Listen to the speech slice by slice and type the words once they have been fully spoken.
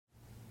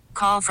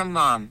call from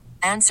mom.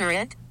 Answer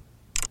it.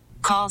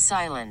 Call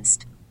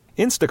silenced.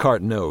 Instacart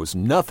knows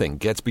nothing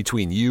gets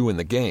between you and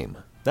the game.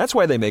 That's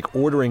why they make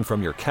ordering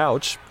from your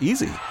couch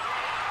easy.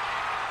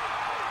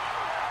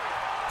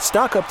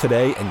 Stock up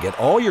today and get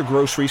all your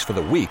groceries for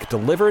the week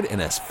delivered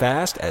in as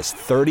fast as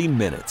 30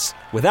 minutes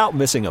without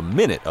missing a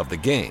minute of the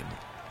game.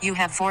 You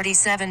have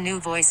 47 new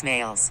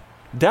voicemails.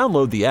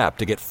 Download the app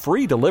to get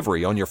free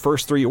delivery on your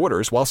first 3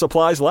 orders while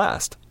supplies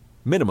last.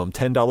 Minimum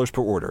 $10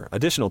 per order.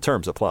 Additional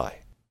terms apply.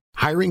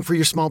 Hiring for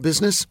your small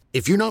business?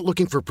 If you're not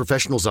looking for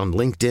professionals on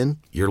LinkedIn,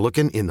 you're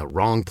looking in the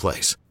wrong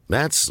place.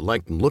 That's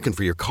like looking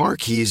for your car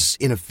keys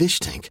in a fish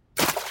tank.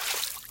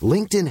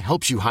 LinkedIn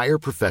helps you hire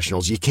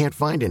professionals you can't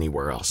find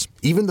anywhere else,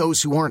 even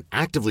those who aren't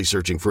actively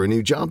searching for a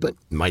new job but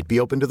might be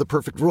open to the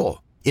perfect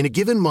role. In a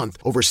given month,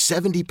 over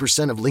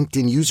 70% of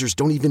LinkedIn users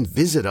don't even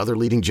visit other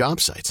leading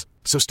job sites.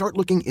 So start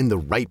looking in the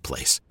right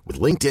place. With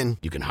LinkedIn,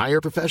 you can hire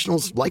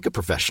professionals like a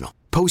professional.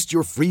 Post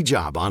your free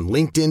job on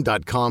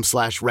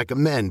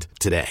linkedin.com/recommend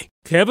today.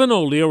 Kevin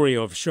O'Leary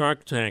of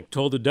Shark Tank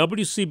told the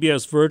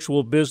WCBS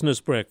Virtual Business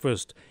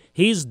Breakfast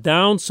he's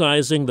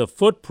downsizing the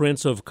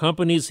footprints of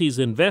companies he's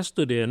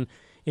invested in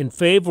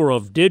favor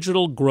of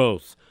digital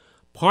growth,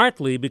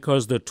 partly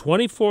because the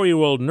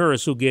 24-year-old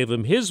nurse who gave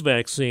him his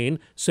vaccine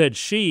said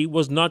she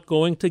was not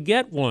going to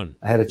get one.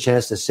 I had a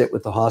chance to sit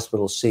with the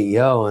hospital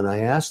CEO, and I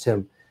asked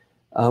him,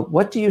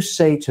 what do you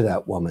say to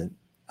that woman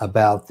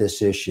about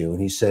this issue? And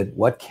he said,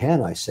 what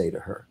can I say to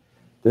her?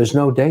 There's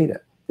no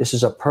data. This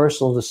is a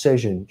personal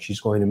decision she's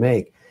going to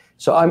make.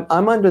 So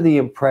I'm under the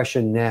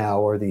impression now,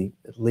 or at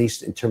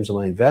least in terms of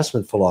my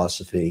investment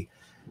philosophy,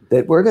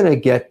 that we're going to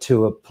get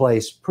to a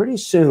place pretty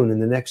soon in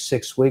the next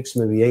 6 weeks,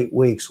 maybe 8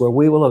 weeks, where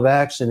we will have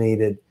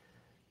vaccinated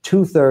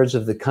 2/3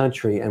 of the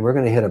country and we're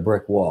going to hit a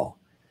brick wall.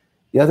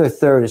 The other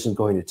third isn't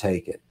going to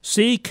take it.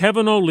 See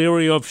Kevin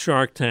O'Leary of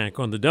Shark Tank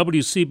on the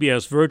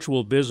WCBS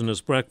Virtual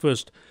Business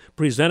Breakfast,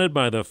 presented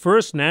by the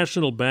First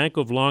National Bank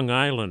of Long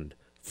Island.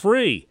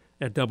 Free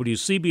at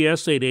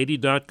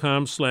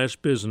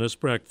WCBS880.com/business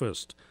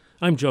breakfast.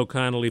 I'm Joe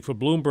Connolly for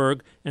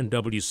Bloomberg and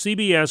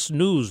WCBS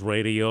News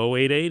Radio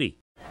 880.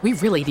 We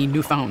really need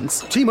new phones.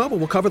 T-Mobile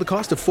will cover the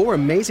cost of 4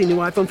 amazing new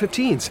iPhone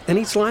 15s, and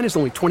each line is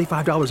only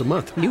 $25 a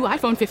month. New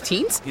iPhone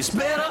 15s? It's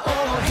better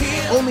over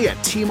here. Only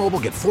at T-Mobile,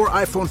 get 4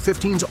 iPhone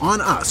 15s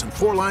on us and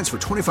 4 lines for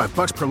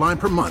 $25 per line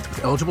per month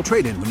with eligible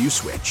trade-in when you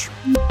switch.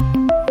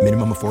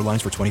 Minimum of 4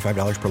 lines for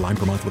 $25 per line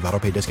per month with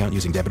autopay discount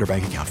using debit or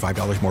bank account.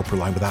 $5 more per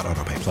line without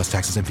autopay, plus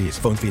taxes and fees.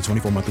 Phone fee at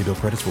 24 monthly bill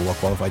credits for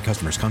well-qualified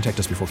customers. Contact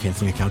us before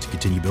canceling account to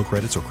continue bill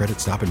credits or credit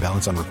stop and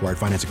balance on required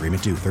finance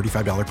agreement due.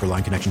 $35 per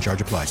line connection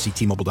charge applies. See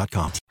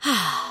T-Mobile.com.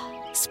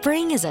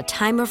 Spring is a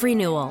time of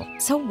renewal,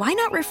 so why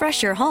not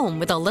refresh your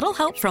home with a little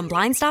help from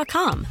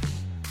Blinds.com?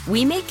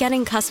 We make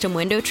getting custom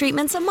window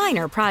treatments a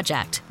minor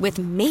project with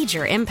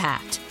major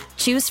impact.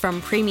 Choose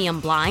from premium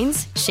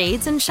blinds,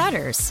 shades, and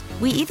shutters.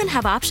 We even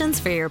have options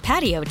for your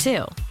patio,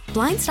 too.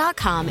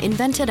 Blinds.com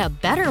invented a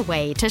better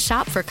way to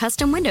shop for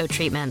custom window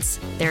treatments.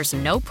 There's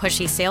no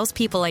pushy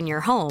salespeople in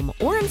your home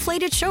or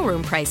inflated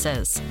showroom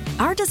prices.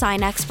 Our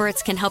design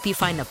experts can help you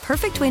find the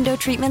perfect window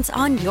treatments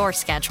on your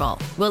schedule.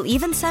 We'll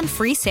even send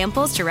free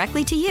samples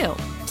directly to you.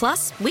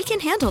 Plus, we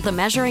can handle the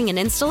measuring and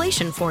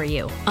installation for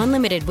you.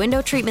 Unlimited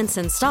window treatments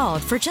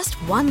installed for just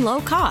one low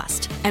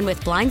cost. And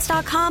with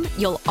Blinds.com,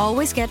 you'll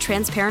always get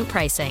transparent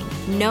pricing.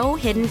 No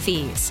hidden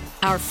fees.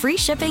 Our free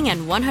shipping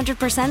and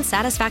 100%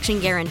 satisfaction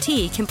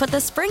guarantee can put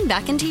the spring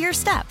back into your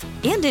step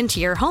and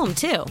into your home,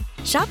 too.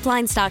 Shop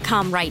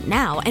Blinds.com right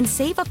now and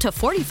save up to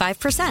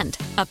 45%.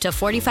 Up to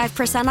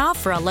 45% off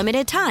for a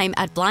limited time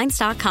at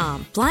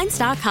Blinds.com.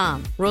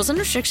 Blinds.com. Rules and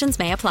restrictions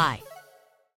may apply.